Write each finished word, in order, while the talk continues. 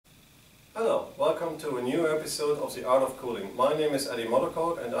Hello, welcome to a new episode of The Art of Cooling. My name is Eddie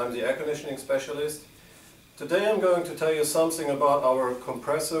Mothercoat and I'm the air conditioning specialist. Today I'm going to tell you something about our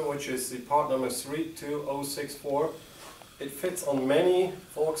compressor, which is the part number 32064. It fits on many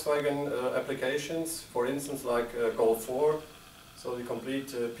Volkswagen applications, for instance like Golf 4, so the complete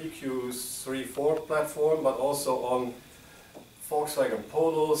PQ34 platform, but also on Volkswagen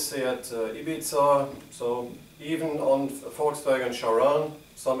Polo, Seat Ibiza, so even on Volkswagen Charan,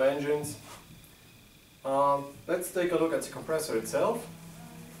 some engines. Let's take a look at the compressor itself.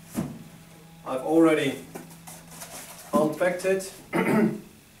 I've already unpacked it.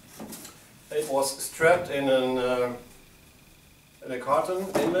 It was strapped in a carton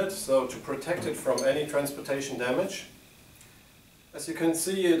inlet, so to protect it from any transportation damage. As you can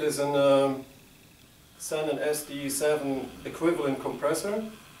see, it is a Sanden SD7 equivalent compressor,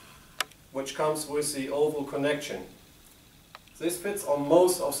 which comes with the oval connection. This fits on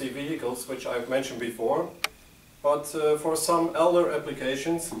most of the vehicles which I've mentioned before, but for some elder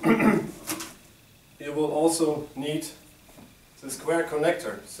applications you will also need the square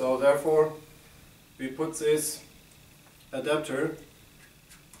connector. So therefore we put this adapter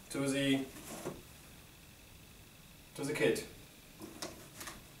to the kit.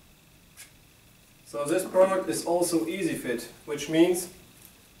 So this product is also easy fit, which means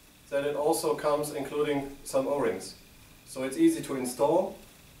that it also comes including some O-rings. So it's easy to install.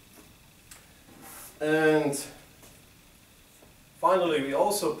 And finally, we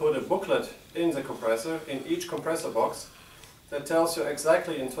also put a booklet in the compressor, in each compressor box, that tells you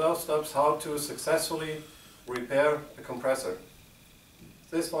exactly in 12 steps how to successfully repair a compressor.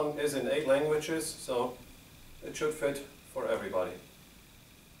 This one is in 8 languages, so it should fit for everybody.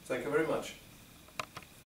 Thank you very much.